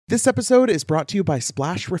This episode is brought to you by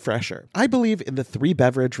Splash Refresher. I believe in the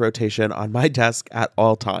 3-beverage rotation on my desk at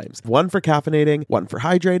all times. One for caffeinating, one for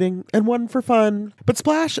hydrating, and one for fun. But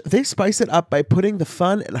Splash, they spice it up by putting the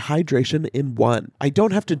fun and hydration in one. I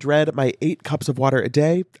don't have to dread my 8 cups of water a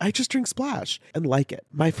day. I just drink Splash and like it.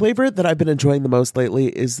 My flavor that I've been enjoying the most lately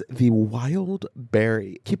is the Wild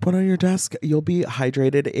Berry. Keep one on your desk. You'll be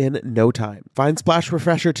hydrated in no time. Find Splash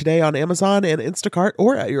Refresher today on Amazon and Instacart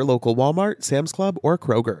or at your local Walmart, Sam's Club, or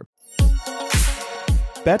Kroger.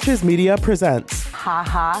 Betches Media presents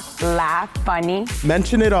Ha, laugh, funny.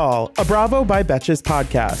 Mention It All, a Bravo by Betches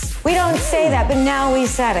podcast. We don't say that, but now we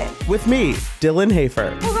said it. With me, Dylan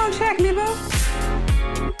Hafer. Who's gonna check me, boo?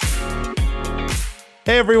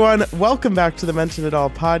 Hey everyone, welcome back to the Mention It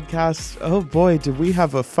All podcast. Oh boy, do we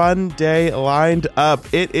have a fun day lined up.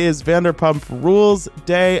 It is Vanderpump Rules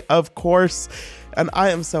Day, of course. And I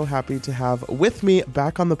am so happy to have with me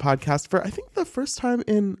back on the podcast for, I think, the first time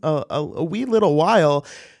in a wee little while,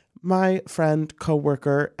 my friend,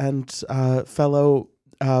 coworker, and fellow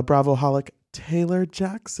Bravoholic, Taylor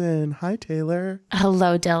Jackson. Hi, Taylor.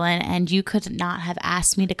 Hello, Dylan. And you could not have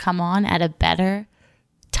asked me to come on at a better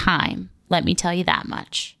time. Let me tell you that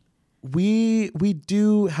much. We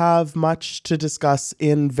do have much to discuss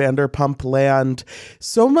in Vanderpump land,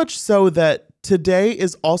 so much so that today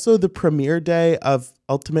is also the premiere day of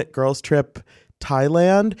Ultimate Girls Trip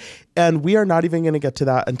Thailand, and we are not even going to get to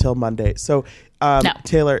that until Monday. So, No.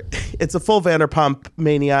 Taylor, it's a full Vanderpump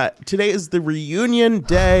mania. Today is the reunion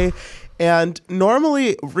day, and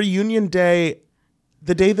normally reunion day,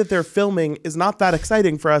 the day that they're filming, is not that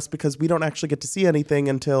exciting for us because we don't actually get to see anything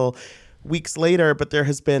until weeks later, but there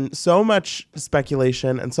has been so much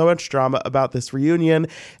speculation and so much drama about this reunion.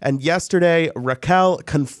 And yesterday, Raquel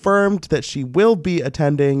confirmed that she will be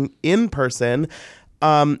attending in person.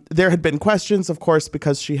 There had been questions, of course,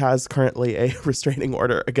 because she has currently a restraining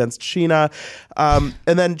order against Sheena. And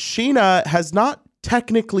then Sheena has not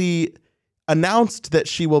technically announced that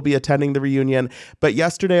she will be attending the reunion, but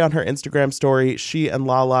yesterday on her Instagram story, she and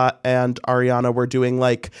Lala and Ariana were doing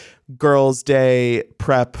like girls' day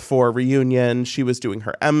prep for reunion. She was doing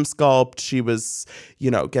her M sculpt. She was,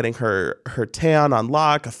 getting her tan on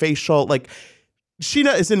lock, a facial. Like,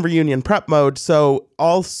 Sheena is in reunion prep mode, so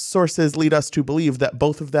all sources lead us to believe that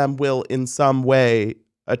both of them will in some way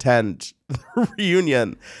attend the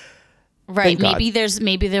reunion. Right. Maybe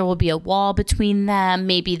there will be a wall between them.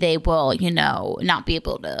 Maybe they will, not be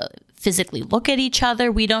able to physically look at each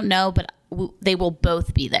other. We don't know, but they will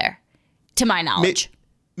both be there, to my knowledge.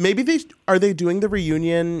 Maybe are they doing the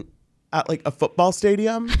reunion at like a football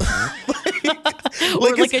stadium?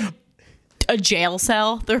 Or like a jail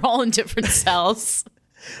cell. They're all in different cells.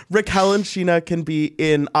 Raquel and Sheena can be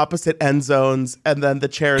in opposite end zones, and then the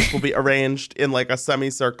chairs will be arranged in like a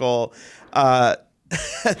semicircle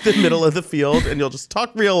at the middle of the field, and you'll just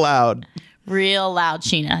talk real loud. Real loud,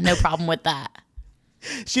 Sheena. No problem with that.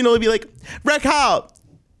 Sheena will be like, Raquel,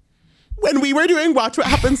 when we were doing Watch What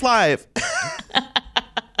Happens Live.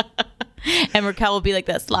 And Raquel will be like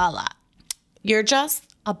this, Lala, you're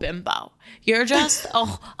just a bimbo. You're just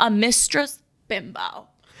a mistress bimbo.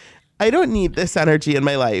 I don't need this energy in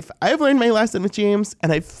my life. I've learned my lesson with James,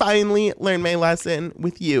 and I finally learned my lesson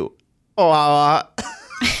with you. Lala.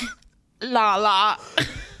 Lala.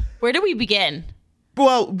 Where do we begin?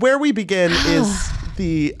 Well, where we begin is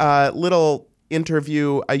the little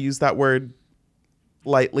interview, I use that word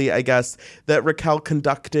lightly, I guess, that Raquel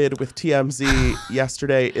conducted with TMZ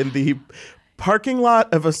yesterday in the parking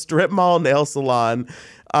lot of a strip mall nail salon.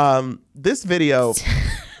 This video,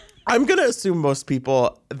 I'm going to assume most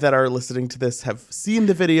people that are listening to this have seen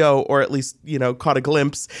the video or at least, caught a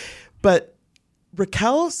glimpse. But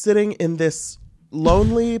Raquel sitting in this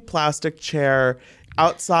lonely plastic chair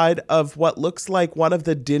outside of what looks like one of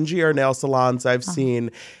the dingier nail salons I've seen.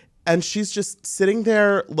 And she's just sitting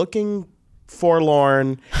there looking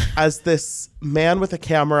forlorn as this man with a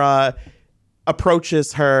camera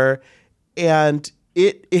approaches her. And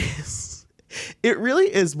it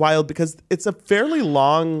really is wild because it's a fairly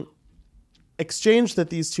long exchange that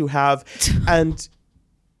these two have. And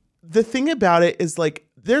the thing about it is, like,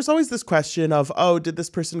 there's always this question of, did this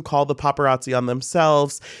person call the paparazzi on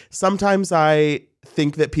themselves? Sometimes I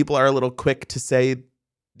think that people are a little quick to say,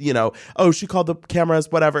 she called the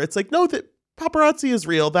cameras, whatever. It's like, no, that paparazzi is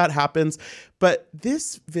real. That happens. But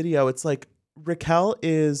this video, it's like Raquel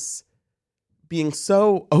is being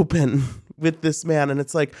so open with this man. And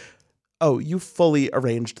it's like, you fully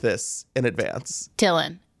arranged this in advance.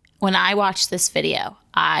 Dylan, when I watched this video,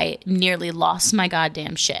 I nearly lost my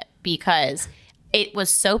goddamn shit because it was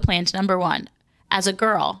so planned. Number one, as a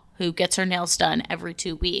girl who gets her nails done every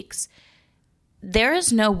 2 weeks, there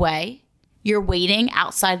is no way you're waiting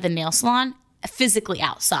outside the nail salon, physically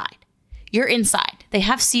outside. You're inside. They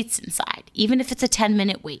have seats inside, even if it's a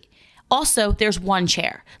 10-minute wait. Also, there's one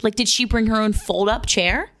chair. Like, did she bring her own fold-up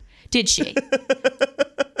chair? Did she?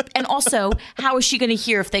 And also, how is she going to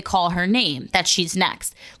hear if they call her name that she's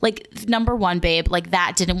next? Like, number one, babe, like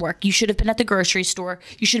that didn't work. You should have been at the grocery store.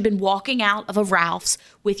 You should have been walking out of a Ralph's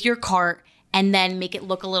with your cart and then make it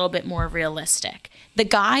look a little bit more realistic. The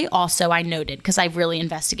guy also, I noted, because I really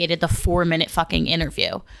investigated the 4-minute fucking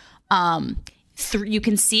interview. You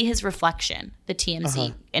can see his reflection, the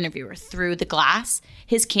TMZ interviewer, through the glass.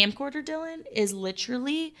 His camcorder, Dylan, is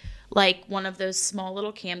literally like one of those small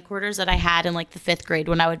little camcorders that I had in like the 5th grade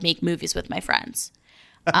when I would make movies with my friends.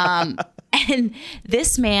 And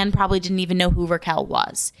this man probably didn't even know who Raquel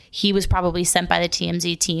was. He was probably sent by the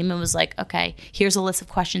TMZ team and was like, okay, here's a list of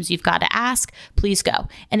questions you've got to ask. Please go.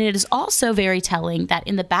 And it is also very telling that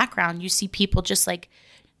in the background, you see people just like,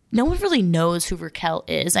 no one really knows who Raquel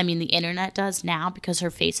is. I mean, the internet does now because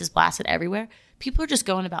her face is blasted everywhere. People are just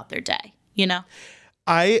going about their day, you know?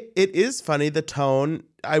 It is funny, the tone.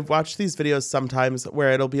 I watch these videos sometimes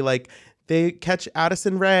where it'll be like, they catch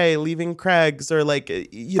Addison Rae leaving Craig's, or like,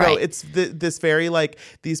 you know, it's this very like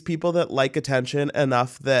these people that like attention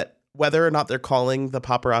enough that whether or not they're calling the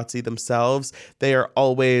paparazzi themselves, they are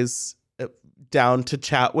always down to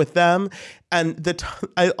chat with them. And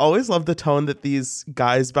I always love the tone that these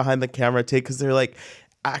guys behind the camera take, because they're like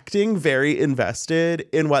acting very invested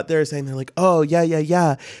in what they're saying. They're like, oh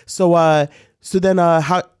yeah. So then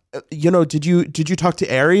how, you know, did you talk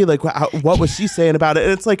to Ari? Like, what was she saying about it?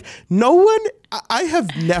 And it's like, no one, I have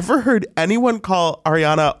never heard anyone call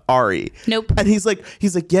Ariana Ari. Nope. And he's like,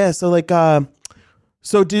 yeah. So like,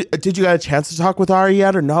 so did you get a chance to talk with Ari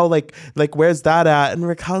yet, or no? Like where's that at? And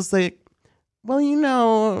Raquel's like, well, you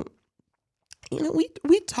know,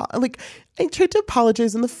 we talked, like, I tried to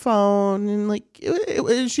apologize on the phone, and like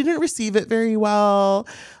she didn't receive it very well.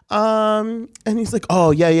 And he's like,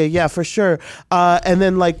 oh yeah, for sure. And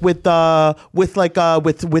then like with Tom,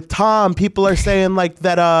 people are saying like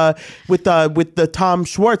that with the Tom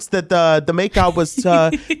Schwartz that the makeout was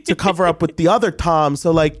to cover up with the other Tom.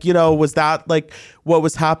 So like, you know, was that like what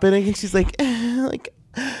was happening? And she's like,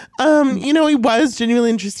 you know, he was genuinely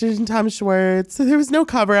interested in Tom Schwartz. So there was no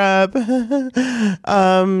cover up. All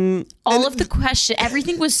of the question,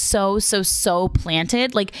 everything was so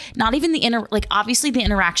planted. Like, not even like obviously the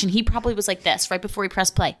interaction. He probably was like this right before he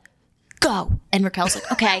pressed play. Go. And Raquel's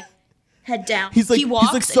like, okay, head down. He's like,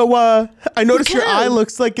 so I noticed your eye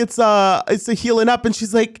looks like it's a healing up. And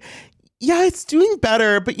she's like, yeah, it's doing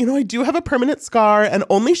better, but you know, I do have a permanent scar, and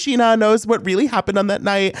only Sheena knows what really happened on that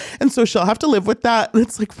night, and so she'll have to live with that. And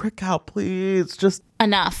it's like, Raquel, please, just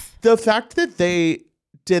enough. The fact that they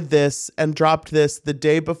did this and dropped this the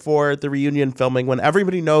day before the reunion filming, when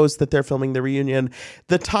everybody knows that they're filming the reunion,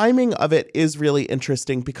 the timing of it is really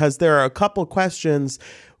interesting, because there are a couple questions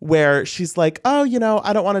where she's like, oh, you know,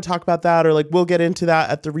 I don't want to talk about that, or like, we'll get into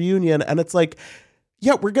that at the reunion. And it's like,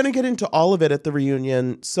 yeah, we're going to get into all of it at the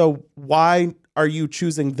reunion. So why are you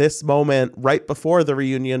choosing this moment right before the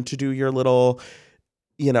reunion to do your little,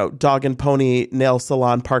 you know, dog and pony nail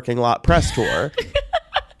salon parking lot press tour?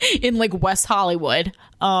 In like West Hollywood,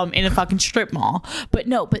 in a fucking strip mall. But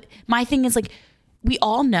my thing is like, we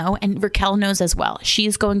all know, and Raquel knows as well,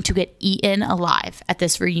 she's going to get eaten alive at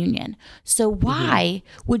this reunion. So why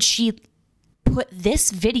would she put this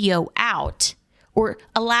video out, or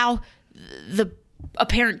allow the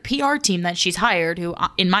apparent PR team that she's hired, who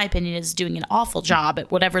in my opinion is doing an awful job at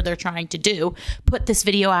whatever they're trying to do, put this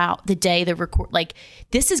video out the day they record? Like,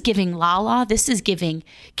 this is giving Lala, this is giving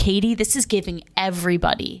Katie, this is giving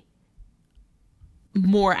everybody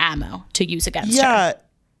more ammo to use against her. Yeah,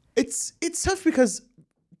 it's tough, because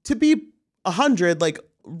to be 100, like,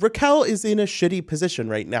 Raquel is in a shitty position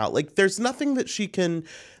right now. Like, there's nothing that she can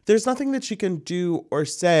do or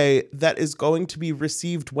say that is going to be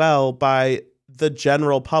received well by the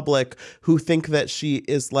general public, who think that she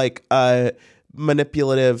is like a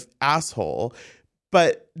manipulative asshole.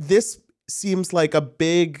 But this seems like a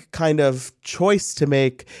big kind of choice to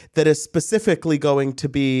make that is specifically going to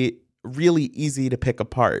be really easy to pick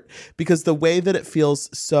apart, because the way that it feels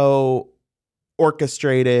so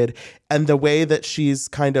orchestrated, and the way that she's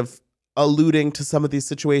kind of alluding to some of these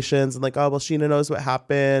situations, and like, oh, well, Sheena knows what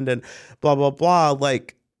happened, and blah, blah, blah.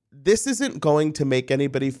 Like, this isn't going to make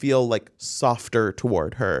anybody feel like softer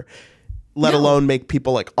toward her, let alone make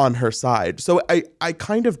people like on her side. So I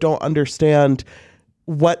kind of don't understand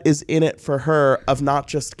what is in it for her of not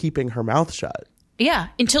just keeping her mouth shut. Yeah,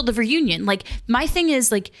 until the reunion. Like, my thing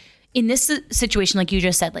is, like, in this situation, like you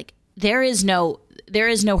just said, like, there is no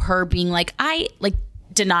her being like, I like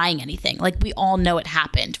denying anything. Like, we all know it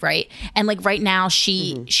happened, right? And like right now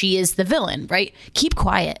she is the villain, right? Keep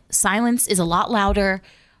quiet. Silence is a lot louder.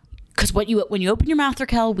 Because when you open your mouth,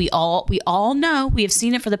 Raquel, we all know, we have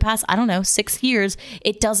seen it for the past, 6 years.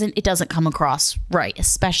 It doesn't come across right,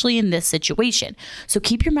 especially in this situation. So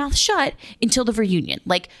keep your mouth shut until the reunion.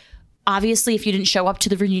 Like, obviously, if you didn't show up to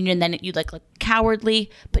the reunion, then you look cowardly.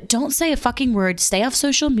 But don't say a fucking word. Stay off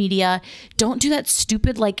social media. Don't do that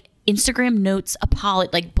stupid like Instagram notes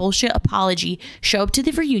bullshit apology. Show up to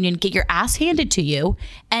the reunion, get your ass handed to you,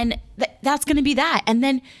 and that's gonna be that. And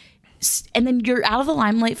then you're out of the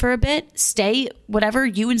limelight for a bit. Stay whatever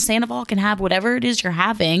you and Sandoval can have, whatever it is you're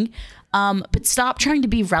having. But stop trying to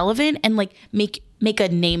be relevant and like make a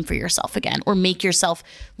name for yourself again, or make yourself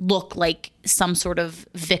look like some sort of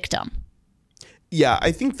victim. Yeah,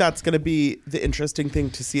 I think that's going to be the interesting thing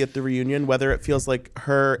to see at the reunion, whether it feels like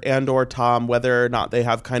her and or Tom, whether or not they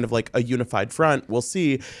have kind of like a unified front, we'll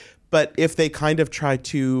see. But if they kind of try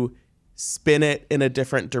to spin it in a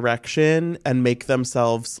different direction and make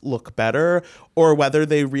themselves look better, or whether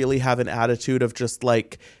they really have an attitude of just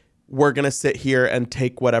like, we're going to sit here and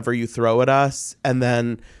take whatever you throw at us and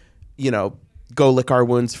then, go lick our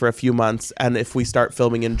wounds for a few months. And if we start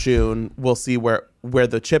filming in June, we'll see where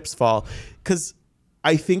the chips fall. Because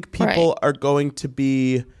I think people aren't going to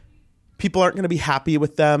be happy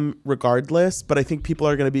with them regardless, but I think people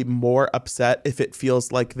are going to be more upset if it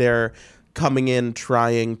feels like they're coming in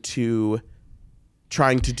trying to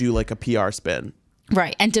do like a PR spin.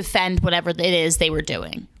 Right. And defend whatever it is they were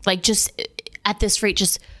doing. Like, just at this rate,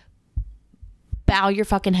 just bow your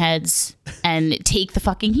fucking heads and take the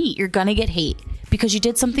fucking heat. You're going to get hate because you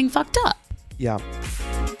did something fucked up. Yeah.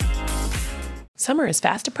 Summer is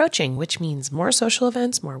fast approaching, which means more social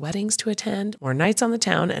events, more weddings to attend, more nights on the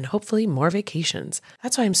town, and hopefully more vacations.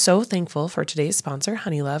 That's why I'm so thankful for today's sponsor,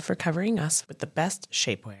 Honeylove, for covering us with the best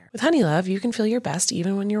shapewear. With Honeylove, you can feel your best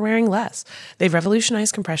even when you're wearing less. They've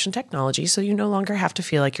revolutionized compression technology, so you no longer have to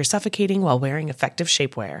feel like you're suffocating while wearing effective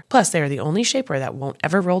shapewear. Plus, they are the only shapewear that won't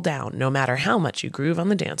ever roll down, no matter how much you groove on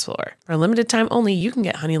the dance floor. For a limited time only, you can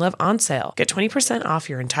get Honeylove on sale. Get 20% off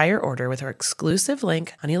your entire order with our exclusive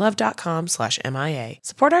link, honeylove.com/MIA.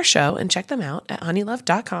 Support our show and check them out at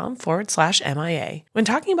honeylove.com/MIA. When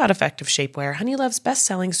talking about effective shapewear, Honeylove's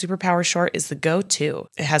best-selling Superpower Short is the go-to.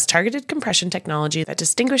 It has targeted compression technology that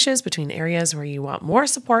distinguishes between areas where you want more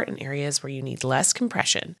support and areas where you need less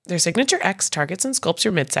compression. Their Signature X targets and sculpts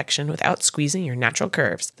your midsection without squeezing your natural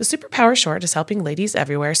curves. The Superpower Short is helping ladies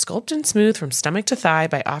everywhere sculpt and smooth from stomach to thigh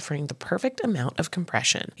by offering the perfect amount of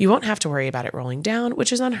compression. You won't have to worry about it rolling down,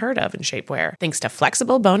 which is unheard of in shapewear, thanks to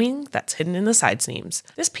flexible boning that's hidden in the side seams.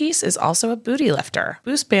 This piece is also a booty lifter.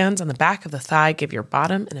 Boost bands on the back of the thigh give your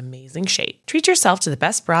bottom an amazing shape. Treat yourself to the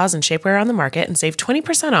best bras and shapewear on the market and save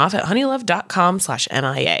 20% off at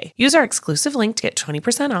honeylove.com/MIA. Use our exclusive link to get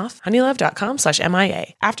 20% off,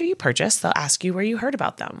 honeylove.com/MIA. After you purchase, they'll ask you where you heard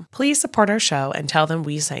about them. Please support our show and tell them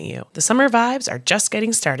we sent you. The summer vibes are just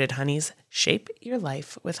getting started, honeys. Shape your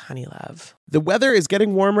life with Honeylove. The weather is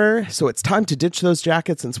getting warmer, so it's time to ditch those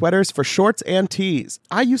jackets and sweaters for shorts and tees.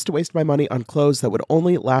 I used to waste my money on clothes that would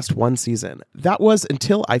only last one season. That was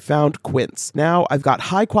until I found Quince. Now I've got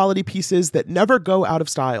high-quality pieces that never go out of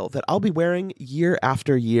style that I'll be wearing year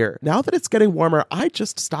after year. Now that it's getting warmer, I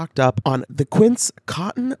just stocked up on the Quince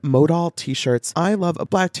cotton modal t-shirts. I love a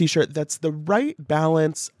black t-shirt that's the right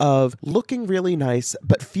balance of looking really nice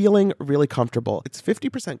but feeling really comfortable. It's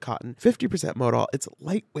 50% cotton, 50% modal. It's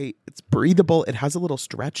lightweight. It's breathable. It has a little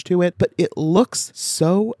stretch to it, but it looks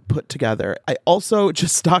so put together. I also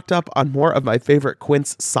just stocked up on more of my favorite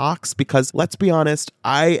Quince socks because, let's be honest,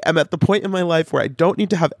 I am at the point in my life where I don't need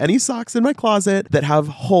to have any socks in my closet that have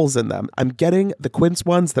holes in them. I'm getting the Quince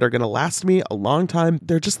ones that are going to last me a long time.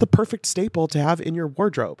 They're just the perfect staple to have in your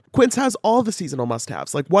wardrobe. Quince has all the seasonal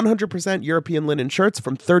must-haves, like 100% European linen shirts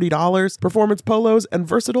from $30, performance polos, and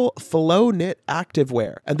versatile flow knit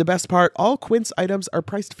activewear. And the best part, all Quince items are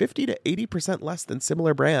priced 50 to 80% less than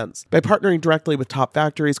similar brands. By partnering directly with top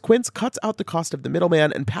factories, Quince cuts out the cost of the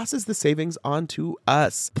middleman and passes the savings on to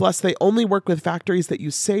us. Plus, they only work with factories that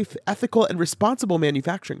use safe, ethical, and responsible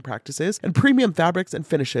manufacturing practices and premium fabrics and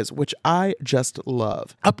finishes, which I just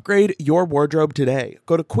love. Upgrade your wardrobe today.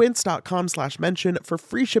 Go to quince.com/mention for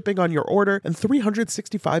free shipping on your order and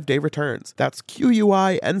 365-day returns. That's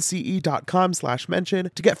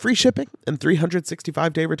QUINCE.com/mention to get free shipping and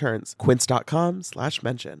 365-day returns.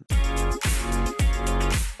 Quince.com/mention.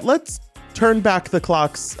 Let's turn back the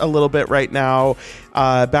clocks a little bit right now,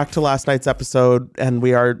 back to last night's episode, and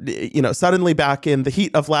we are, suddenly back in the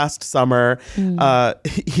heat of last summer, when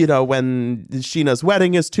Sheena's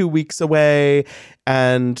wedding is 2 weeks away,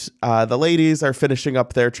 and the ladies are finishing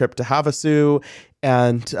up their trip to Havasu,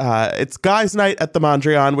 and it's guys' night at the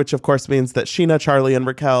Mondrian, which of course means that Sheena, Charlie, and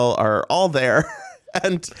Raquel are all there.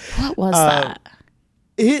 And what was that?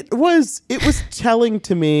 It was telling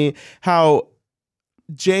to me how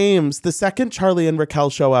James, the second Charlie and Raquel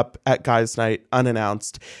show up at guys' night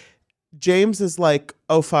unannounced, James is like,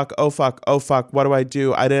 oh fuck, what do I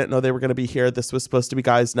do? I didn't know they were going to be here. This was supposed to be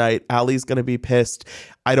guys' night. Allie's going to be pissed.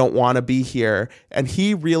 I don't want to be here. And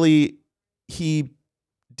he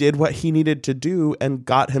did what he needed to do and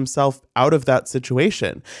got himself out of that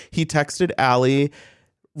situation. He texted Allie,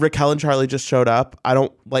 Raquel and Charlie just showed up.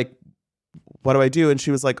 What do I do? And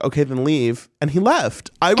she was like, okay, then leave. And he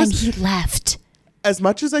left. He left. As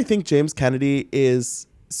much as I think James Kennedy is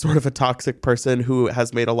sort of a toxic person who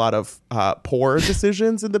has made a lot of poor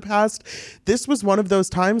decisions in the past, this was one of those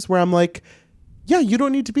times where I'm like, yeah, you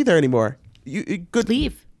don't need to be there anymore. Good.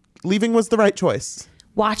 Leave. Leaving was the right choice.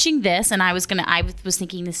 Watching this, and I was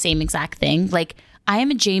thinking the same exact thing. Like, I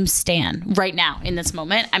am a James stan right now in this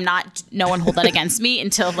moment. I'm not, no one hold that against me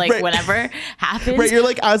until whenever happens. Right. You're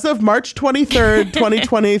like, as of March 23rd,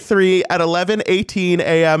 2023 at 11:18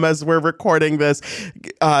 a.m. as we're recording this,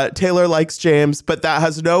 Taylor likes James, but that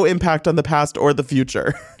has no impact on the past or the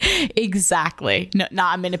future. Exactly. No,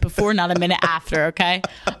 not a minute before, not a minute after. Okay.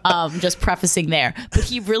 Just prefacing there, but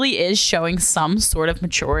he really is showing some sort of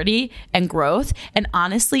maturity and growth. And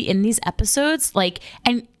honestly, in these episodes,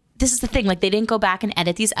 this is the thing, they didn't go back and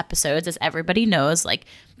edit these episodes, as everybody knows,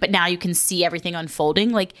 but now you can see everything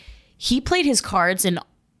unfolding. He played his cards in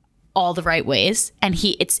all the right ways, and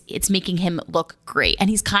it's making him look great.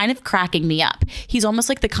 And he's kind of cracking me up. He's almost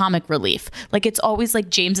like the comic relief. It's always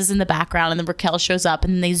James is in the background and then Raquel shows up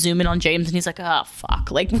and then they zoom in on James and he's like, oh,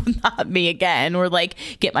 fuck, not me again. Or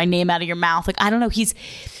get my name out of your mouth. I don't know. He's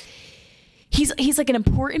an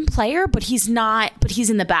important player, but he's in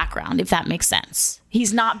the background, if that makes sense.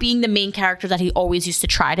 He's not being the main character that he always used to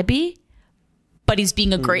try to be, but he's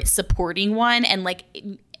being a great supporting one.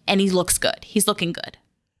 And he looks good. He's looking good.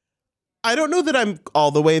 I don't know that I'm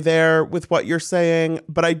all the way there with what you're saying,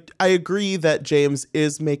 but I agree that James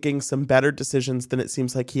is making some better decisions than it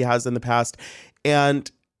seems like he has in the past. And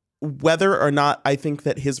whether or not I think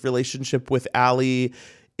that his relationship with Allie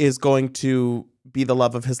is going to be the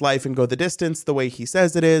love of his life and go the distance the way he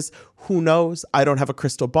says it is, who knows? I don't have a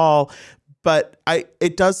crystal ball, but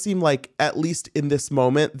it does seem like, at least in this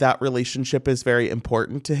moment, that relationship is very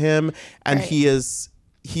important to him, and right. he's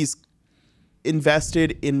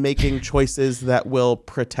invested in making choices that will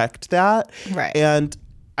protect that. Right. And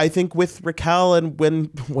I think with Raquel, and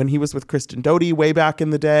when he was with Kristen Doty way back in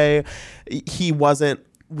the day, he wasn't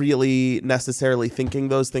really necessarily thinking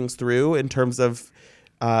those things through in terms of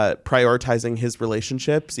prioritizing his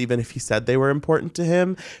relationships, even if he said they were important to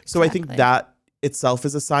him. So exactly. I think that itself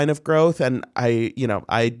is a sign of growth. And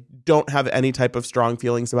I don't have any type of strong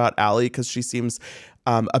feelings about Allie, because she seems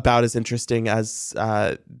about as interesting as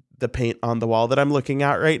the paint on the wall that I'm looking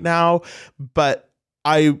at right now. But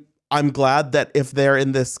I'm glad that if they're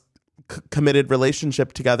in this committed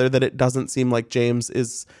relationship together, that it doesn't seem like James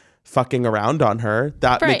is fucking around on her.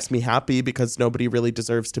 That right. makes me happy, because nobody really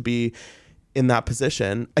deserves to be in that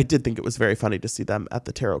position. I did think it was very funny to see them at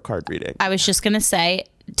the tarot card reading. I was just going to say,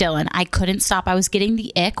 Dylan, I couldn't stop. I was getting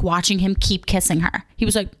the ick watching him keep kissing her. He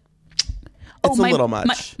was like, it's a little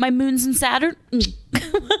much. My moon's in Saturn.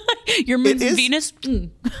 Your moon's in Venus.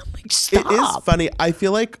 Stop. It is funny. I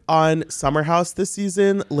feel like on Summer House this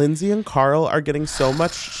season, Lindsay and Carl are getting so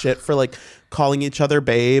much shit for calling each other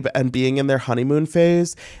babe and being in their honeymoon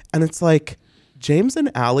phase. And it's James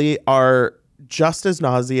and Allie are just as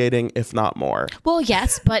nauseating, if not more. Well,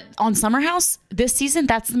 yes, but on Summer House this season,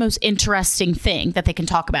 that's the most interesting thing that they can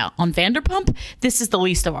talk about. On Vanderpump, this is the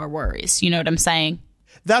least of our worries. You know what I'm saying?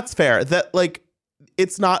 That's fair. That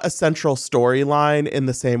it's not a central storyline in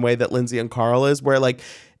the same way that Lindsay and Carl is, where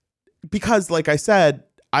because like I said,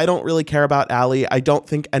 I don't really care about Allie. I don't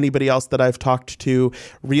think anybody else that I've talked to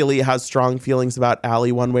really has strong feelings about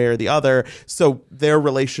Allie one way or the other. So their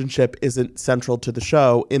relationship isn't central to the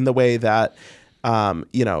show in the way that,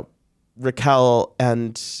 Raquel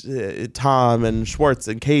and Tom and Schwartz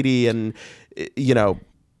and Katie and,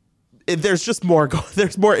 there's just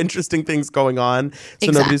there's more interesting things going on. So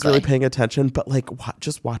exactly. Nobody's really paying attention. But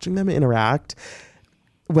just watching them interact,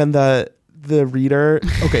 when the the reader.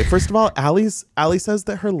 Okay, first of all, Allie says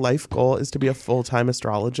that her life goal is to be a full-time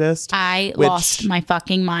astrologist. I lost my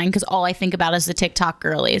fucking mind because all I think about is the TikTok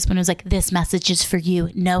girlies when it was like, this message is for you,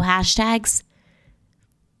 no hashtags.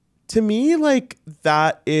 To me, like,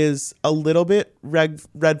 that is a little bit red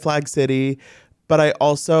flag city, but I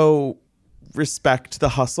also respect the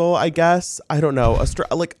hustle, I guess. I don't know.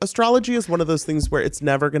 Astrology is one of those things where it's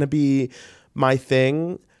never going to be my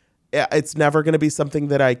thing. It's never going to be something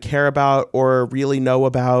that I care about or really know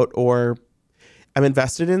about or I'm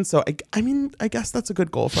invested in. So, I mean, I guess that's a good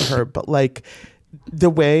goal for her. But, like, the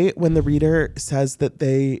way when the reader says that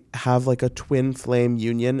they have, like, a twin flame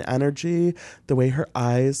union energy, the way her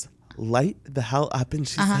eyes light the hell up and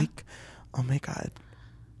she's like, oh, my God.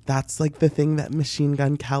 That's, like, the thing that Machine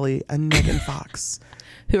Gun Kelly and Megan Fox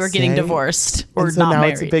who are getting divorced or and so not now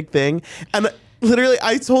married. It's a big thing. And literally,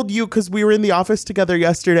 I told you because we were in the office together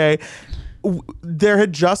yesterday, there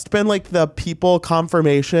had just been like the People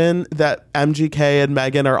confirmation that MGK and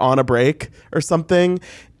Megan are on a break or something.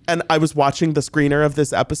 And I was watching the screener of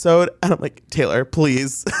this episode and I'm like, Taylor,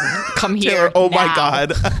 please come here. Taylor, oh now. my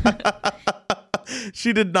God.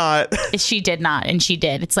 She did not. She did not. And she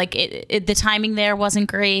did. It's like the timing there wasn't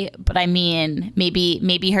great. But I mean,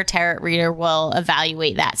 maybe her tarot reader will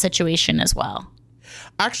evaluate that situation as well.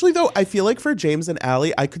 Actually, though, I feel like for James and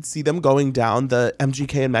Allie, I could see them going down the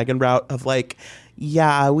MGK and Megan route of like,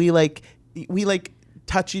 yeah, we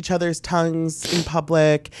touch each other's tongues in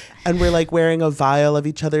public and we're like wearing a vial of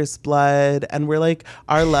each other's blood and we're like,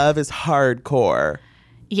 our love is hardcore.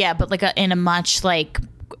 Yeah, but like in a much like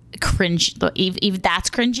cringe, even that's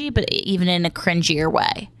cringy, but even in a cringier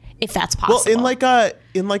way. If that's possible. Well,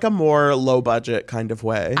 in like a more low budget kind of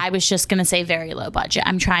way. I was just gonna say very low budget.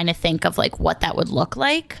 I'm trying to think of like what that would look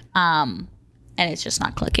like, and it's just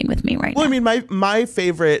not clicking with me right now. Well, I mean, my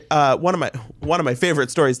favorite one of my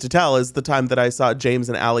favorite stories to tell is the time that I saw James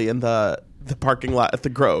and Allie in the parking lot at the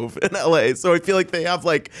Grove in LA. So I feel like they have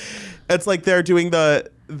like, it's like they're doing the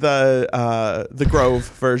Grove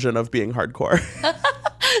version of being hardcore.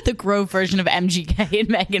 The Grove version of MGK and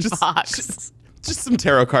Megan Fox. Just some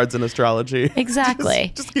tarot cards and astrology.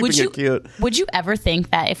 Exactly. Just keeping it cute. Would you ever think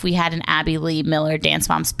that if we had an Abby Lee Miller Dance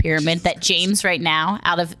Moms pyramid, that James right now,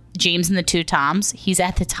 out of James and the Two Toms, he's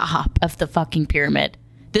at the top of the fucking pyramid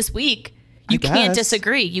this week? You can't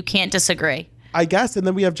disagree. You can't disagree. I guess. And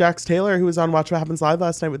then we have Jax Taylor, who was on Watch What Happens Live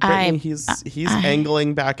last night with Brittany. He's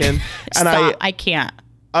angling back in. And I can't.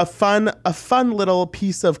 A fun little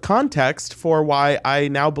piece of context for why I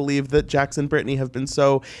now believe that Jax and Brittany have been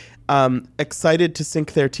so excited to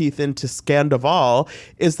sink their teeth into Scandival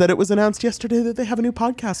is that it was announced yesterday that they have a new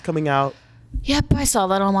podcast coming out. Yep, I saw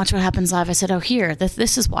that on Watch What Happens Live. I said, oh, here,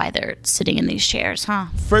 this is why they're sitting in these chairs, huh?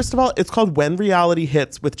 First of all, it's called When Reality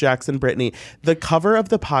Hits with Jax and Brittany. The cover of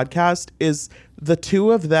the podcast is the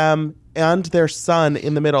two of them and their son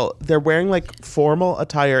in the middle. They're wearing like formal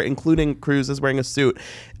attire, including Cruz is wearing a suit.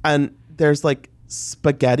 And there's like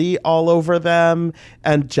spaghetti all over them.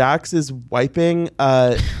 And Jax is wiping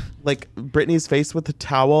like Brittany's face with a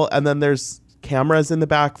towel. And then there's cameras in the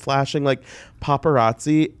back flashing like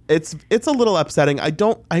paparazzi. It's a little upsetting. I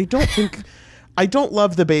don't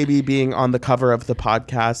love the baby being on the cover of the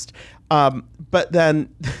podcast. But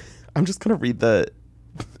then I'm gonna read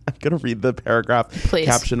the paragraph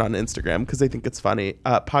caption on Instagram because I think it's funny.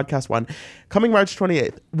 Podcast 1, coming March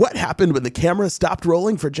 28th. What happened when the camera stopped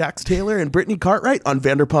rolling for Jax Taylor and Brittany Cartwright on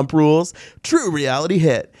Vanderpump Rules? True reality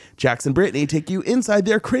hit. Jax and Brittany take you inside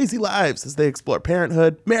their crazy lives as they explore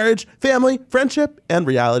parenthood, marriage, family, friendship, and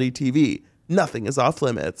reality TV. Nothing is off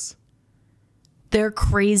limits. Their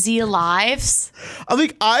crazy lives?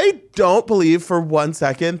 I don't believe for 1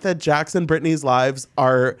 second that Jax and Brittany's lives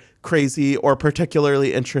are crazy or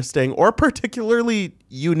particularly interesting or particularly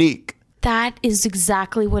unique. That is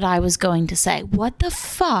exactly what I was going to say. What the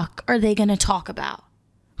fuck are they going to talk about?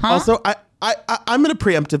 Huh? Also, I'm going to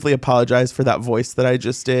preemptively apologize for that voice that I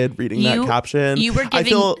just did reading that caption. You were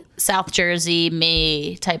giving South Jersey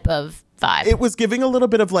me type of vibe. It was giving a little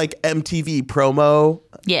bit of like MTV promo.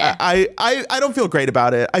 Yeah. I don't feel great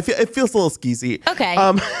about it. It feels a little skeezy. Okay.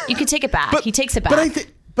 You can take it back. He takes it back.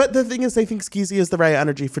 But the thing is, I think skeezy is the right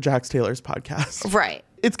energy for Jax Taylor's podcast. Right.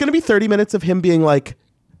 It's going to be 30 minutes of him being like,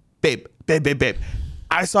 babe.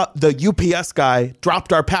 I saw the UPS guy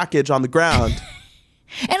dropped our package on the ground.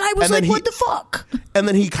 And I was like, what the fuck? And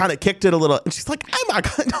then he kind of kicked it a little. And she's like, oh my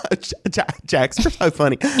God, Jax, you're so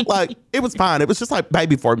funny. Like, it was fine. It was just like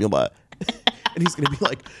baby formula. And he's going to be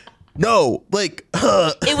like, no, like.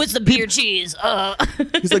 It was the beer cheese.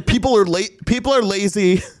 He's like, people are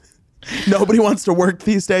lazy. Nobody wants to work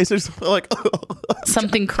these days. There's like.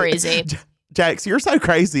 Something crazy. Jax, you're so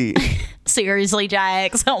crazy. Seriously,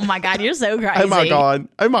 Jax. Oh my God, you're so crazy. Oh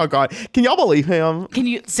my God. Can y'all believe him? Can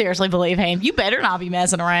you seriously believe him? You better not be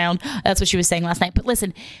messing around. That's what she was saying last night. But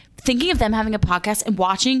listen, thinking of them having a podcast and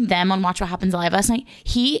watching them on Watch What Happens Live last night,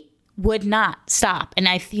 he would not stop. And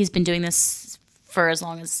he's been doing this for as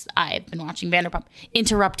long as I've been watching Vanderpump,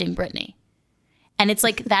 interrupting Brittany. And it's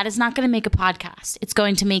like, that is not going to make a podcast. It's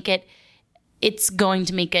going to make it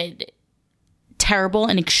terrible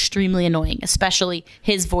and extremely annoying, especially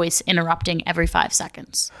his voice interrupting every 5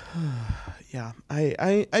 seconds. Yeah,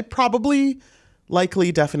 I probably,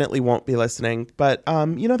 likely, definitely won't be listening. But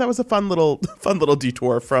that was a fun little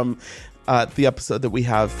detour from the episode that we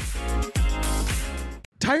have.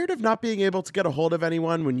 Tired of not being able to get a hold of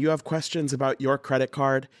anyone when you have questions about your credit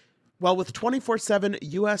card? Well, with 24/7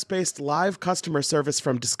 US-based live customer service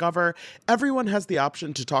from Discover, everyone has the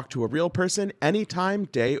option to talk to a real person anytime,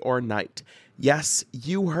 day or night. Yes,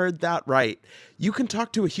 you heard that right. You can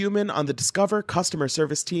talk to a human on the Discover customer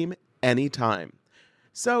service team anytime.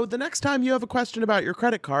 So the next time you have a question about your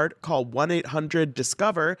credit card, call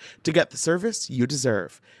 1-800-DISCOVER to get the service you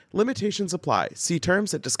deserve. Limitations apply. See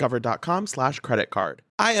terms at discover.com/creditcard.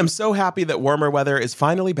 I am so happy that warmer weather is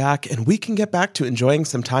finally back and we can get back to enjoying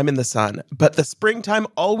some time in the sun. But the springtime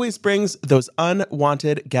always brings those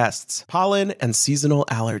unwanted guests, pollen and seasonal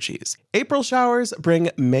allergies. April showers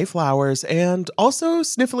bring May flowers and also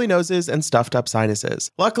sniffly noses and stuffed up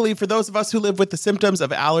sinuses. Luckily, for those of us who live with the symptoms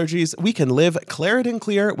of allergies, we can live Claritin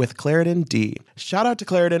Clear with Claritin D. Shout out to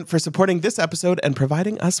Claritin for supporting this episode and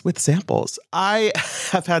providing us with samples. I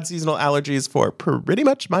have had seasonal allergies for pretty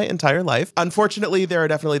much my entire life. Unfortunately, there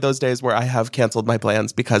are definitely those days where I have canceled my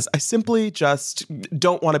plans because I simply just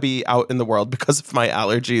don't want to be out in the world because of my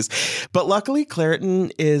allergies. But luckily,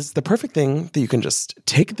 Claritin is the perfect thing that you can just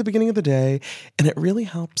take at the beginning of the day, and it really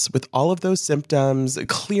helps with all of those symptoms,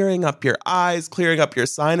 clearing up your eyes, clearing up your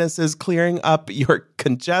sinuses, clearing up your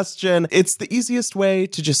congestion. It's the easiest way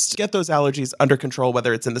to just get those allergies under control,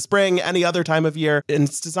 whether it's in the spring, any other time of year, and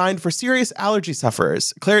it's designed for serious allergy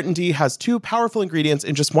sufferers. Claritin D has 2 powerful ingredients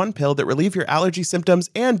in just 1 pill that relieve your allergy symptoms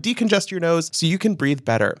and decongest your nose so you can breathe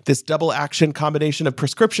better. This double action combination of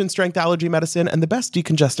prescription strength allergy medicine and the best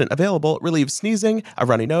decongestant available relieves sneezing, a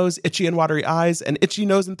runny nose, itchy and watery eyes, an itchy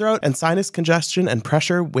nose and throat, and sinus congestion and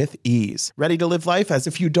pressure with ease. Ready to live life as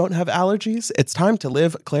if you don't have allergies? It's time to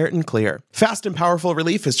live Claritin Clear. Fast and powerful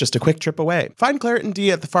relief is just a quick trip away. Find Claritin D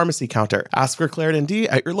at the pharmacy counter. Ask for Claritin D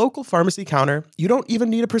at your local pharmacy counter. You don't even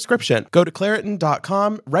need a prescription. Go to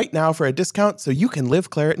Claritin.com right now for a discount so you can live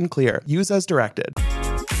Claritin Clear. Use as directed.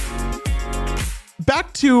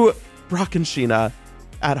 Back to Brock and Sheena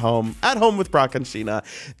at home with Brock and Sheena.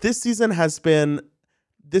 This season has been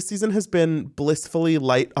blissfully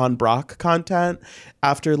light on Brock content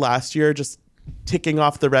after last year, just ticking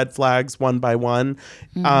off the red flags one by one.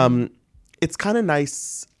 Mm-hmm. It's kind of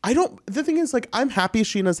nice. The thing is, like, I'm happy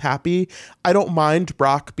Sheena's happy. I don't mind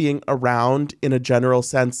Brock being around in a general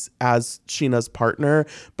sense as Sheena's partner,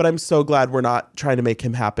 but I'm so glad we're not trying to make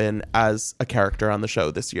him happen as a character on the show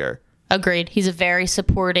this year. Agreed. He's a very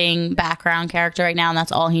supporting background character right now, and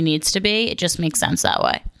that's all he needs to be. It just makes sense that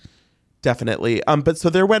way. Definitely. But so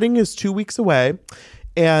their wedding is 2 weeks away,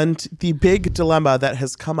 and the big dilemma that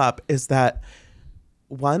has come up is that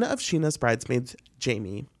one of Sheena's bridesmaids,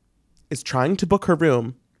 Jamie, is trying to book her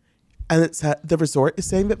room, and the resort is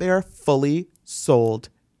saying that they are fully sold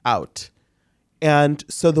out. And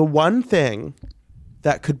so the one thing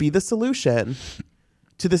that could be the solution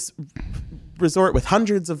to this resort with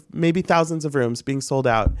hundreds of, maybe thousands of rooms being sold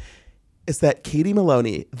out is that Katie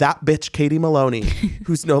Maloney, that bitch Katie Maloney,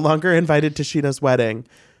 who's no longer invited to Sheena's wedding,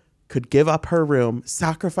 could give up her room,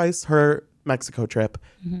 sacrifice her Mexico trip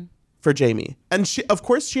for Jamie. And she, of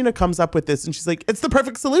course, Sheena comes up with this and she's like, it's the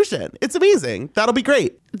perfect solution. It's amazing. That'll be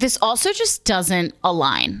great. This also just doesn't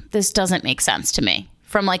align. This doesn't make sense to me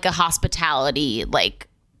from like a hospitality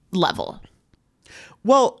level.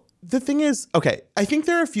 Well, the thing is, okay, I think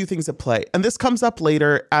there are a few things at play, and this comes up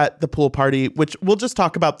later at the pool party, which we'll just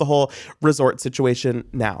talk about the whole resort situation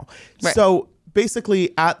now. Right. So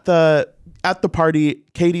basically at the party,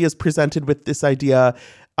 Katie is presented with this idea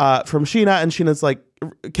from Sheena, and Sheena's like,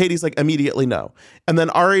 Katie's like, immediately no. And then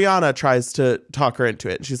Ariana tries to talk her into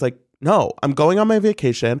it. And she's like, no, I'm going on my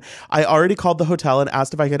vacation. I already called the hotel and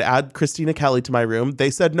asked if I could add Christina Kelly to my room. They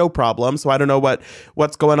said no problem. So I don't know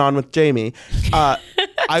what's going on with Jamie.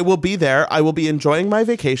 I will be there. I will be enjoying my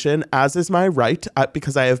vacation, as is my right,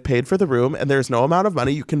 because I have paid for the room and there's no amount of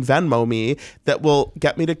money you can Venmo me that will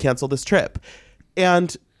get me to cancel this trip.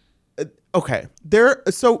 And okay,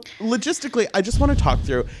 so logistically, I just want to talk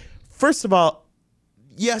through. First of all,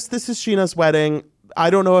 yes, this is Sheena's wedding. I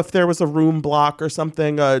don't know if there was a room block or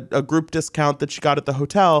something, a group discount that she got at the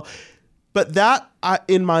hotel. But that,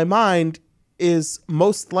 in my mind, is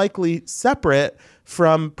most likely separate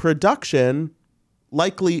from production,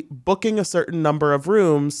 likely booking a certain number of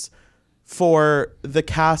rooms for the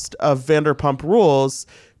cast of Vanderpump Rules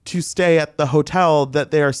to stay at the hotel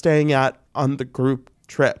that they are staying at on the group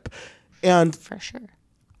trip. And for sure,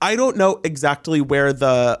 I don't know exactly where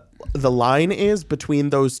the line is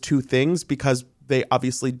between those two things, because they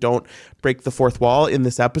obviously don't break the fourth wall in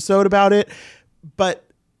this episode about it. But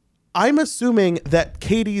I'm assuming that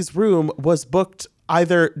Katie's room was booked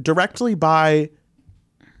either directly by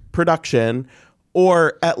production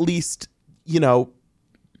or at least,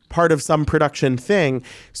 part of some production thing.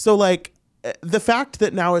 So like the fact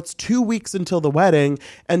that now it's 2 weeks until the wedding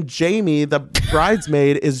and Jamie, the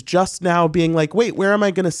bridesmaid, is just now being like, wait, where am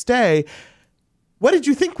I going to stay? What did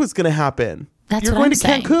you think was going to happen? You're going to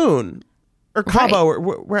Cancun or Cabo, or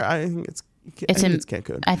where I think it's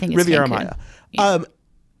Cancun. I think it's Riviera Cancun. Maya.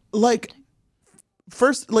 Yeah.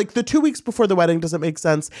 First, the 2 weeks before the wedding doesn't make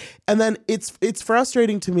sense. And then it's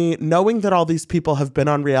frustrating to me knowing that all these people have been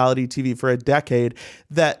on reality TV for a decade,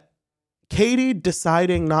 that Katie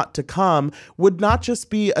deciding not to come would not just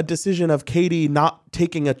be a decision of Katie not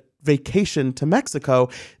taking a vacation to Mexico.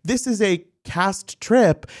 This is a cast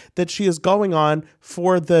trip that she is going on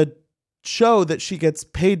for the show that she gets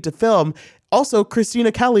paid to film. Also,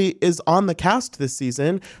 Christina Kelly is on the cast this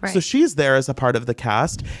season, so she's there as a part of the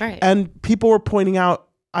cast. Right. And people were pointing out,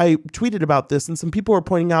 I tweeted about this, and some people were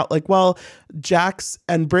pointing out, like, well, Jax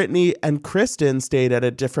and Brittany and Kristen stayed at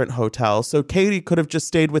a different hotel, so Katie could have just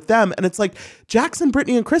stayed with them. And it's like, Jax and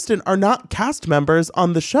Brittany and Kristen are not cast members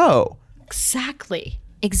on the show. Exactly.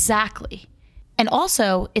 And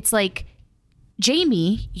also, it's like,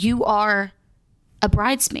 Jamie, you are a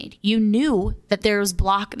bridesmaid. You knew that there was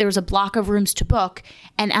a block of rooms to book.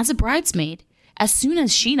 And as a bridesmaid, as soon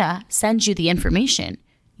as Sheena sends you the information,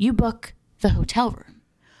 you book the hotel room.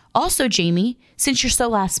 Also, Jamie, since you're so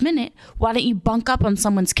last minute, why don't you bunk up on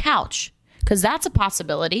someone's couch? Because that's a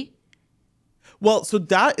possibility. Well, so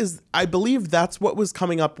I believe that's what was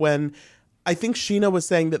coming up when I think Sheena was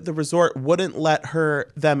saying that the resort wouldn't let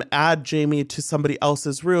them add Jamie to somebody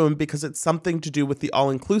else's room because it's something to do with the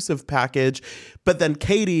all-inclusive package. But then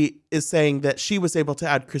Katie is saying that she was able to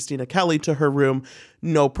add Christina Kelly to her room,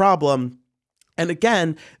 no problem. And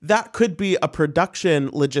again, that could be a production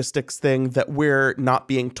logistics thing that we're not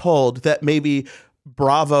being told, that maybe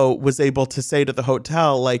Bravo was able to say to the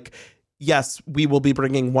hotel, like, yes, we will be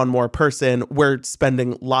bringing one more person. We're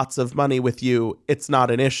spending lots of money with you. It's not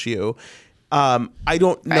an issue. I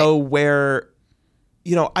don't know where,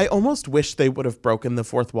 I almost wish they would have broken the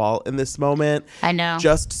fourth wall in this moment. I know.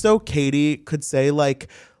 Just so Katie could say, like,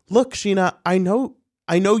 look, Sheena, I know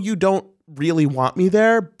you don't really want me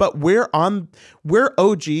there, but we're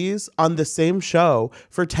OGs on the same show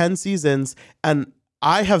for 10 seasons, and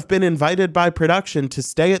I have been invited by production to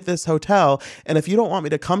stay at this hotel, and if you don't want me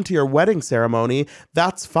to come to your wedding ceremony,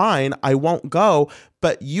 that's fine. I won't go,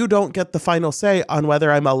 but you don't get the final say on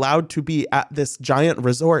whether I'm allowed to be at this giant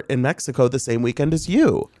resort in Mexico the same weekend as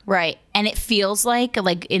you. Right. And it feels like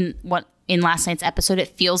in last night's episode, it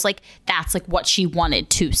feels like that's like what she wanted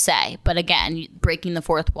to say. But again, breaking the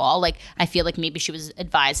fourth wall, like I feel like maybe she was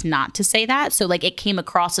advised not to say that. So like it came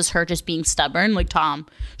across as her just being stubborn. Like Tom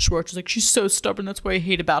Schwartz was like, she's so stubborn. That's what I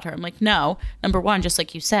hate about her. I'm like, no, number one, just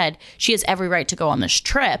like you said, she has every right to go on this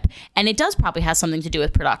trip. And it does probably have something to do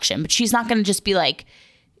with production. But she's not going to just be like,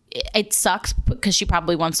 it sucks, because she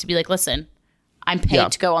probably wants to be like, listen, I'm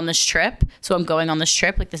paid to go on this trip. So I'm going on this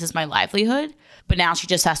trip. Like, this is my livelihood. But now she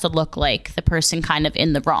just has to look like the person kind of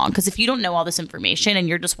in the wrong. Because if you don't know all this information and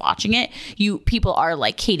you're just watching it, people are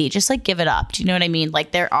like, Katie, just like give it up. Do you know what I mean?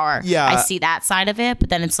 Like there are, I see that side of it. But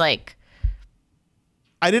then it's like,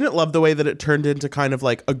 I didn't love the way that it turned into kind of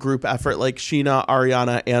like a group effort, like Sheena,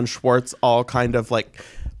 Ariana, and Schwartz all kind of like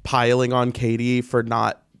piling on Katie for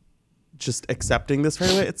not just accepting this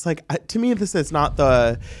right away. It's like, to me, this is not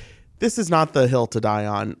the hill to die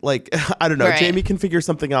on. Like, I don't know. Right. Jamie can figure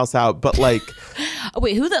something else out, but like,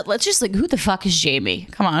 wait, who the fuck is Jamie?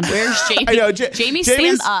 Come on, where's Jamie? I know, Jamie,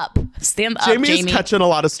 stand up, Jamie is catching a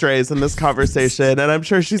lot of strays in this conversation, and I'm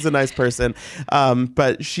sure she's a nice person.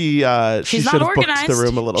 But she should have booked the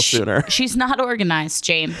room a little sooner. She's not organized,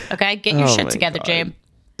 Jamie. Okay, get your shit together, Jamie.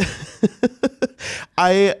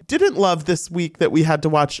 I didn't love this week that we had to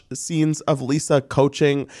watch scenes of Lisa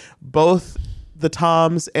coaching both the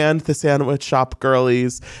Toms and the sandwich shop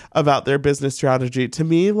girlies about their business strategy. To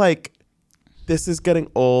me, like, this is getting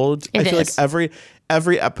old. I feel like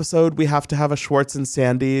every episode we have to have a Schwartz and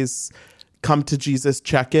Sandy's come to Jesus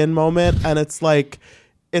check-in moment. And it's like,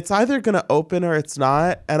 it's either going to open or it's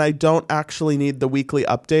not. And I don't actually need the weekly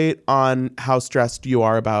update on how stressed you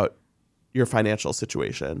are about your financial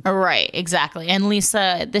situation. Right, exactly. And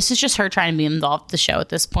Lisa, this is just her trying to be involved with the show at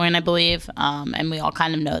this point, I believe. And we all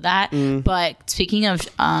kind of know that. But speaking of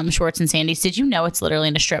Schwartz and Sandy's, did you know it's literally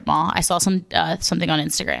in a strip mall? I saw something on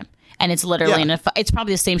Instagram, and it's literally it's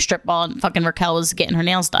probably the same strip mall fucking Raquel was getting her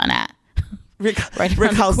nails done at. Right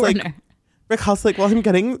around the corner. Raquel's like, well, I'm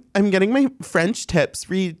getting my French tips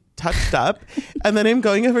retouched up, and then I'm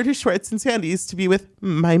going over to Schwartz and Sandy's to be with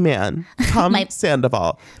my man, Tom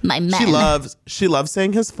Sandoval. My man. She loves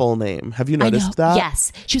saying his full name. Have you noticed that?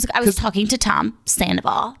 Yes. She was like, I was talking to Tom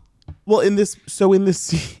Sandoval. Well, in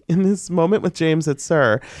this moment with James at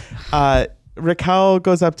Sir, Raquel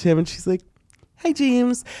goes up to him and she's like, hi,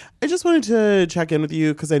 James. I just wanted to check in with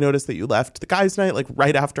you because I noticed that you left the guys' night like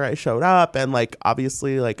right after I showed up. And like,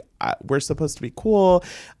 obviously, like we're supposed to be cool.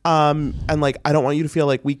 And like, I don't want you to feel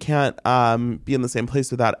like we can't be in the same place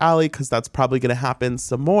without Allie because that's probably going to happen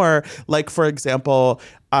some more. Like, for example,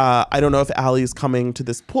 I don't know if Allie's coming to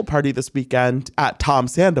this pool party this weekend at Tom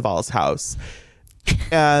Sandoval's house.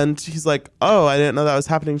 And he's like, oh, I didn't know that was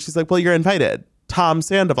happening. She's like, well, you're invited. Tom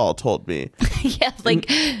Sandoval told me. Yeah,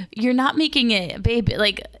 like you're not making it, baby.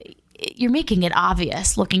 Like you're making it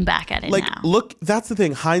obvious looking back at it like, now. Look, that's the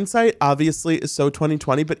thing. Hindsight obviously is so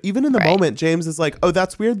 2020, but even in the moment, James is like, oh,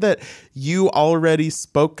 that's weird that you already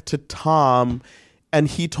spoke to Tom and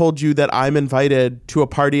he told you that I'm invited to a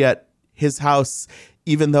party at his house,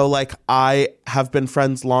 even though like I have been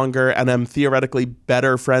friends longer and I'm theoretically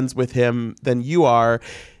better friends with him than you are.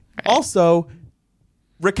 Right. Also,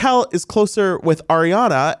 Raquel is closer with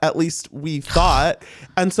Ariana, at least we thought.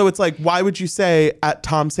 And so it's like, why would you say at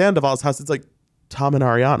Tom Sandoval's house? It's like Tom and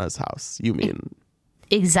Ariana's house, you mean?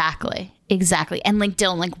 Exactly. And like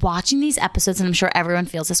Dylan, like watching these episodes, and I'm sure everyone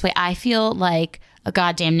feels this way, I feel like a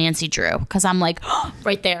goddamn Nancy Drew because I'm like, oh,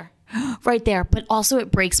 right there. But also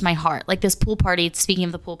it breaks my heart. Like this pool party, speaking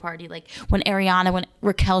of the pool party, like when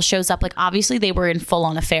Raquel shows up, like obviously they were in full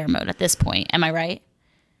on affair mode at this point. Am I right?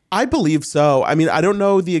 I believe so. I mean, I don't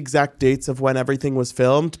know the exact dates of when everything was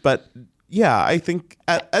filmed, but yeah, I think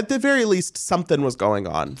at the very least something was going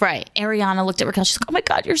on. Right. Ariana looked at Raquel. She's like, oh my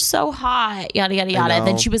God, you're so hot. Yada, yada, yada. And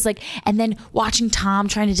then she was like, and then watching Tom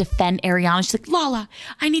trying to defend Ariana, she's like, Lala,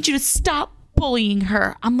 I need you to stop bullying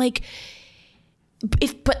her. I'm like,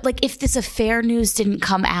 if this affair news didn't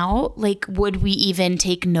come out, like, would we even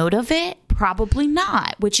take note of it? Probably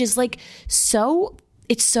not, which is like it's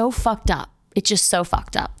so fucked up. It's just so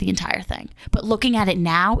fucked up, the entire thing. But looking at it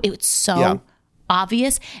now, it's so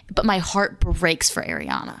obvious. But my heart breaks for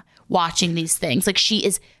Ariana watching these things. Like she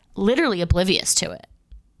is literally oblivious to it.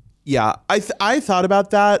 Yeah, I thought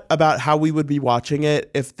about that, about how we would be watching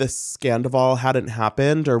it if this scandal hadn't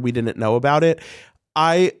happened or we didn't know about it.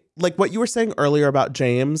 I like what you were saying earlier about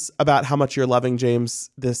James, about how much you're loving James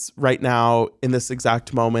this right now in this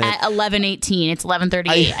exact moment. At 11:18, it's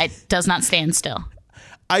 11:38. It does not stand still.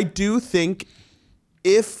 I do think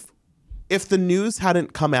if the news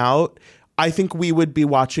hadn't come out, I think we would be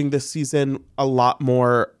watching this season a lot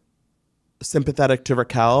more sympathetic to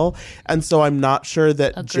Raquel. And so I'm not sure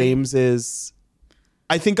that James is...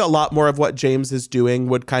 I think a lot more of what James is doing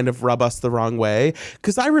would kind of rub us the wrong way.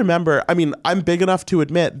 Because I remember, I mean, I'm big enough to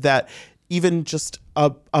admit that even just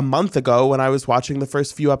a month ago when I was watching the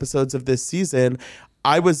first few episodes of this season,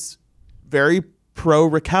 I was very pro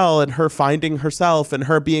Raquel and her finding herself and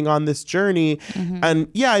her being on this journey. Mm-hmm. And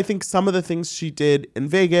yeah, I think some of the things she did in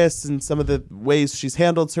Vegas and some of the ways she's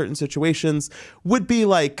handled certain situations would be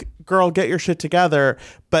like, girl, get your shit together.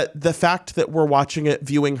 But the fact that we're watching it,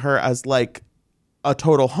 viewing her as like a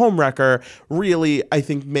total homewrecker, really, I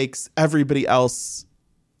think makes everybody else,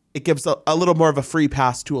 it gives a little more of a free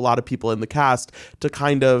pass to a lot of people in the cast to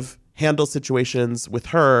kind of handle situations with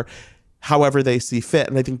her however they see fit.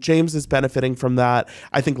 And I think James is benefiting from that.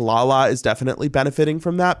 I think Lala is definitely benefiting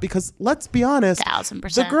from that because let's be honest,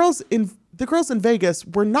 1000%. The girls in Vegas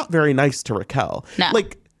were not very nice to Raquel. No.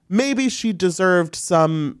 Like maybe she deserved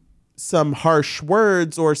some harsh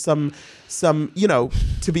words or some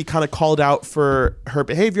to be kind of called out for her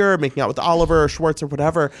behavior, making out with Oliver or Schwartz or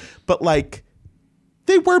whatever. But like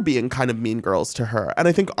they were being kind of mean girls to her. And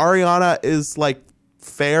I think Ariana is like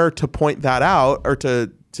fair to point that out or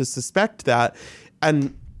to suspect that.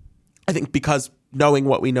 And I think because knowing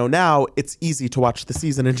what we know now, it's easy to watch the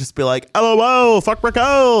season and just be like, LOL, fuck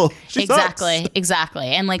Raquel. She sucks. Exactly.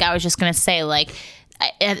 And like, I was just going to say, like,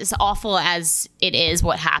 as awful as it is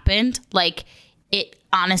what happened, like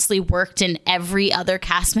honestly worked in every other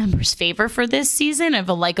cast member's favor for this season of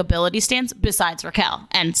a likability stance, besides Raquel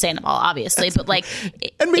and Sandoval, obviously. But like,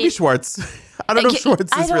 and maybe Schwartz. I don't know if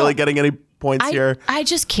Schwartz is really getting any points here. I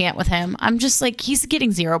just can't with him. I'm just like, he's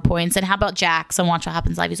getting 0 points. And how about Jax on Watch What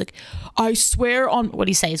Happens Live? He's like, I swear on, what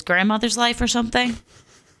do you say, his grandmother's life or something?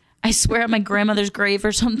 I swear on my grandmother's grave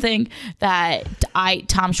or something that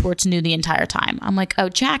Tom Schwartz knew the entire time. I'm like, oh,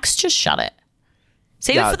 Jax, just shut it.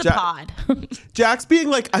 Save it for the pod. Jax being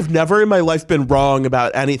like, I've never in my life been wrong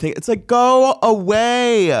about anything. It's like, go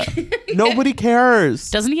away. Nobody cares.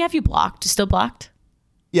 Doesn't he have you blocked? Still blocked?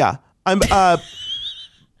 Yeah. My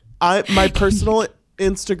personal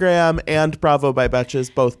Instagram and Bravo by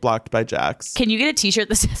Betches both blocked by Jax. Can you get a t-shirt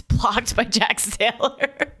that says blocked by Jax Taylor?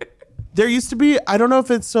 There used to be, I don't know if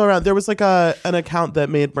it's still around. There was like an account that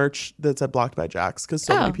made merch that said blocked by Jax because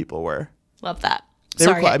so many people were. Love that. They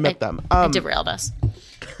were cool. I met them. I derailed us.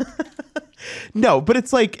 No, but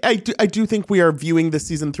it's like, I do think we are viewing this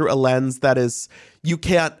season through a lens that is, you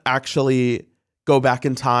can't actually go back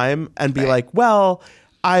in time and be like, well,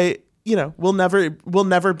 we'll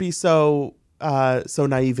never be so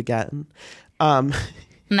naive again. And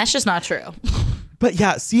that's just not true. But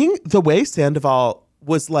yeah, seeing the way Sandoval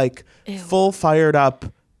was like full fired up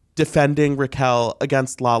defending Raquel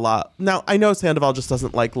against Lala. Now, I know Sandoval just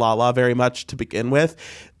doesn't like Lala very much to begin with,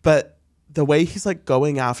 but the way he's like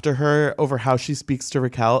going after her over how she speaks to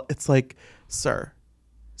Raquel, it's like, sir,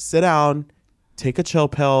 sit down, take a chill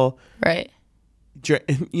pill. Right.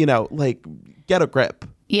 Like get a grip.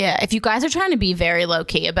 Yeah. If you guys are trying to be very low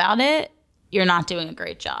key about it, you're not doing a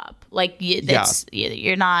great job. Like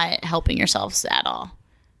you're not helping yourselves at all.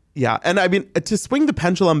 Yeah. And I mean, to swing the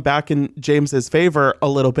pendulum back in James's favor a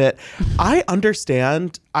little bit, I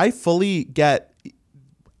understand. I fully get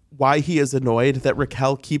why he is annoyed that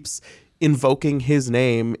Raquel keeps invoking his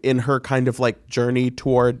name in her kind of like journey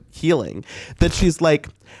toward healing. That she's like,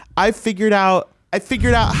 I figured out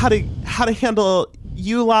how to handle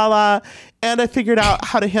you, Lala, and I figured out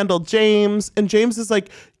how to handle James. And James is like,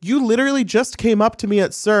 you literally just came up to me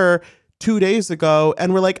at Sir 2 days ago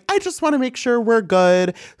and we're like, I just want to make sure we're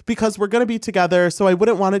good because we're going to be together, so I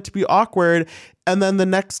wouldn't want it to be awkward. And then the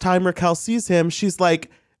next time Raquel sees him, she's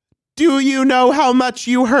like, do you know how much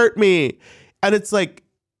you hurt me? And it's like,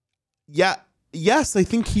 yes, I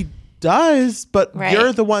think he does, but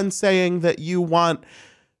You're the one saying that you want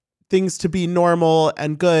things to be normal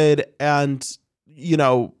and good and,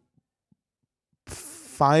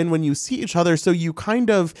 fine when you see each other. So you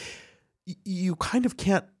kind of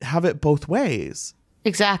can't have it both ways.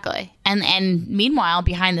 Exactly. And meanwhile,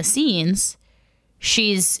 behind the scenes,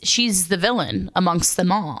 she's the villain amongst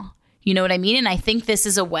them all. You know what I mean? And I think this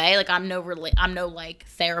is a way, like I'm no like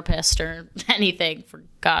therapist or anything, for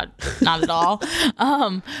God, not at all.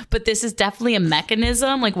 But this is definitely a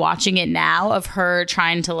mechanism, like watching it now, of her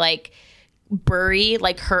trying to like bury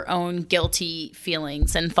like her own guilty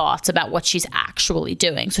feelings and thoughts about what she's actually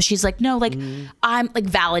doing. So she's like, no, like I'm like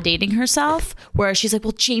validating herself, where she's like,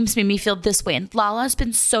 well, James made me feel this way, and Lala's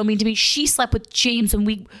been so mean to me. She slept with James when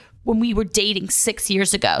we were dating 6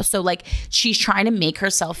 years ago. So like she's trying to make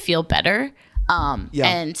herself feel better.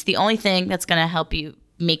 And the only thing that's going to help you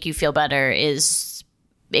make you feel better is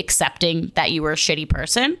accepting that you were a shitty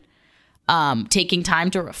person, taking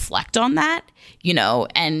time to reflect on that,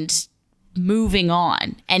 and moving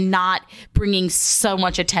on and not bringing so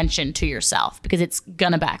much attention to yourself, because it's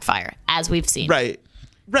gonna backfire, as we've seen. Right.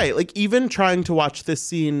 Like even trying to watch this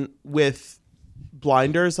scene with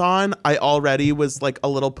blinders on, I already was like a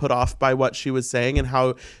little put off by what she was saying and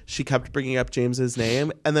how she kept bringing up James's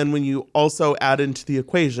name. And then when you also add into the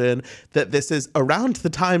equation that this is around the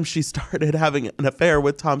time she started having an affair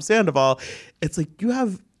with Tom Sandoval, it's like you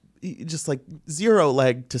have just like zero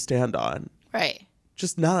leg to stand on. Right.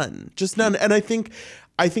 Just none. And I think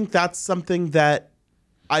that's something that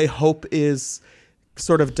I hope is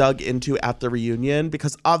sort of dug into at the reunion,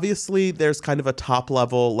 because obviously there's kind of a top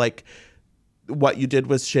level, like, what you did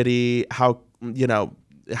was shitty. How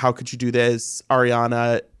could you do this?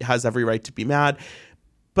 Ariana has every right to be mad.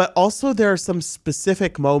 But also there are some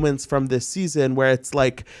specific moments from this season where it's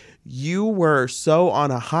like, you were so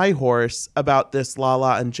on a high horse about this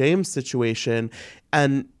Lala and James situation,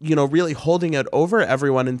 and, really holding it over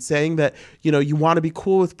everyone and saying that, you want to be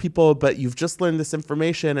cool with people, but you've just learned this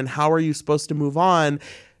information, and how are you supposed to move on?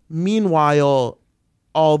 Meanwhile,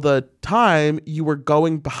 all the time you were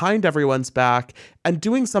going behind everyone's back and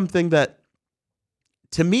doing something that,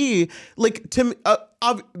 to me,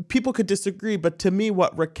 people could disagree, but to me,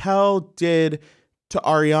 what Raquel did to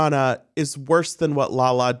Ariana is worse than what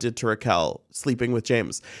Lala did to Raquel sleeping with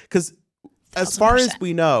James. Because as far as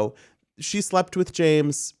we know, she slept with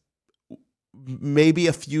James maybe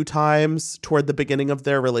a few times toward the beginning of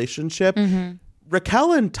their relationship.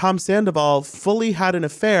 Raquel and Tom Sandoval fully had an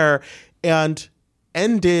affair and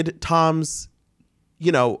ended Tom's,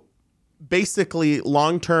 basically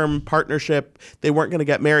long-term partnership. They weren't going to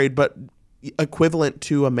get married, but equivalent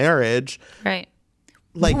to a marriage. Right.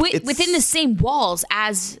 Like within the same walls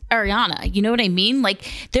as Ariana. You know what I mean?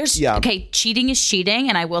 Like there's, okay, cheating is cheating.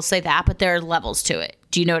 And I will say that, but there are levels to it.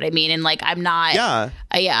 Do you know what I mean? And like, I'm not,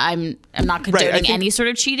 I'm not condoning any sort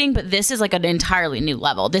of cheating, but this is like an entirely new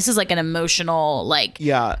level. This is like an emotional, like.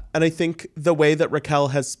 Yeah. And I think the way that Raquel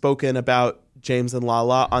has spoken about James and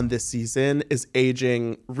Lala on this season is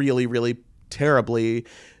aging really, really terribly,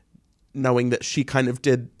 knowing that she kind of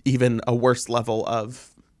did even a worse level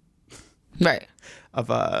of. Right.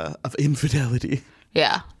 Of infidelity.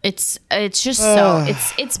 Yeah, it's just so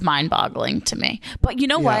it's mind-boggling to me. But you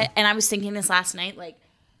know what? And I was thinking this last night, like,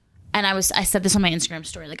 and I said this on my Instagram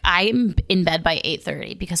story, like I'm in bed by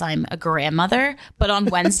 8:30 because I'm a grandmother. But on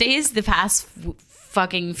Wednesdays, the past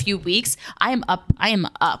fucking few weeks, I am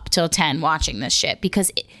up till 10 watching this shit because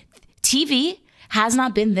TV has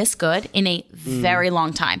not been this good in a very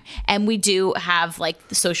long time. And we do have like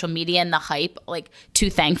the social media and the hype like to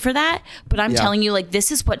thank for that. But I'm telling you, like,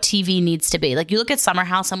 this is what TV needs to be. Like you look at Summer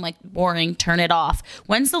House, I'm like, boring, turn it off.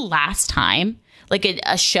 When's the last time like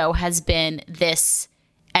a show has been this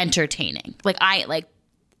entertaining?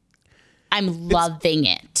 I'm loving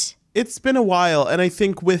it. It's been a while. And I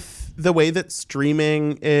think with the way that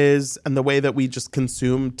streaming is and the way that we just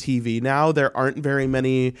consume TV now, there aren't very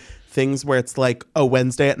many things where it's like, oh,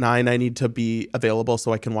 Wednesday at 9, I need to be available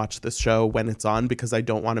so I can watch this show when it's on because I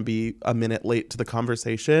don't want to be a minute late to the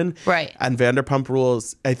conversation. Right. And Vanderpump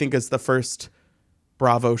Rules, I think, is the first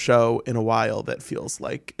Bravo show in a while that feels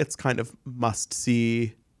like it's kind of must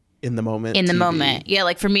see in the moment. In the TV. moment. Yeah.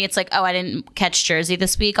 Like for me, it's like, oh, I didn't catch Jersey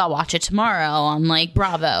this week. I'll watch it tomorrow on like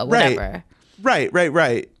Bravo, whatever.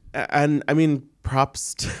 Right. And I mean,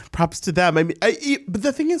 props to them. I mean, but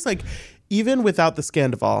the thing is, like, even without the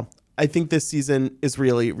Scandival, I think this season is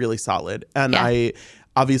really, really solid. And I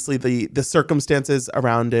obviously the circumstances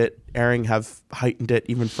around it airing have heightened it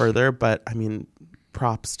even further. But I mean,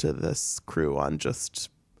 props to this crew on just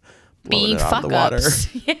blowing being it out of the water.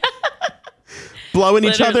 Literally. Blowing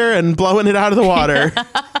each other and blowing it out of the water.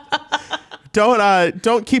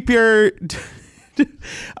 Don't keep your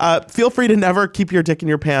feel free to never keep your dick in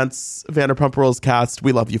your pants, Vanderpump Rules cast.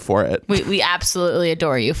 We love you for it. We absolutely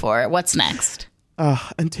adore you for it. What's next?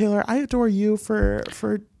 And Taylor, I adore you for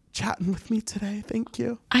chatting with me today. Thank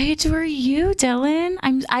you. I adore you, Dylan.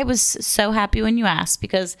 I was so happy when you asked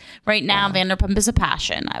because right now Vanderpump is a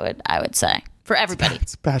passion. I would say for everybody.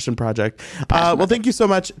 It's a passion project. Well, thank you so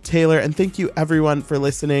much, Taylor, and thank you everyone for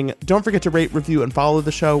listening. Don't forget to rate, review, and follow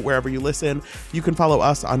the show wherever you listen. You can follow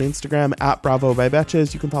us on Instagram at Bravo by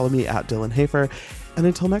Betches. You can follow me at Dylan Hafer. And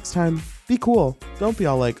until next time, be cool. Don't be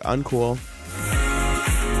all like uncool.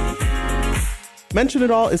 Mention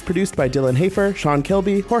It All is produced by Dylan Hafer, Sean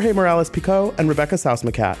Kilby, Jorge Morales-Pico, and Rebecca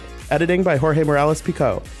Sausmacat. Editing by Jorge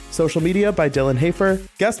Morales-Pico. Social media by Dylan Hafer.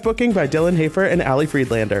 Guest booking by Dylan Hafer and Ali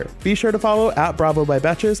Friedlander. Be sure to follow at Bravo by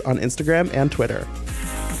Betches on Instagram and Twitter.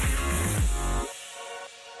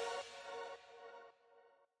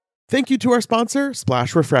 Thank you to our sponsor,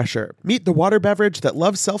 Splash Refresher. Meet the water beverage that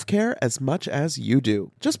loves self-care as much as you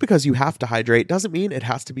do. Just because you have to hydrate doesn't mean it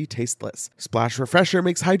has to be tasteless. Splash Refresher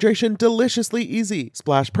makes hydration deliciously easy.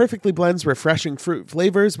 Splash perfectly blends refreshing fruit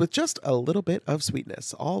flavors with just a little bit of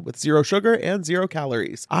sweetness, all with 0 sugar and 0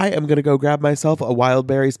 calories. I am going to go grab myself a wild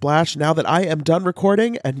berry splash now that I am done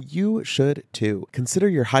recording, and you should too. Consider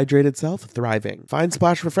your hydrated self thriving. Find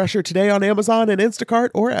Splash Refresher today on Amazon and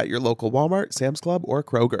Instacart or at your local Walmart, Sam's Club, or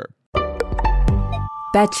Kroger.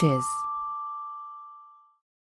 Betches.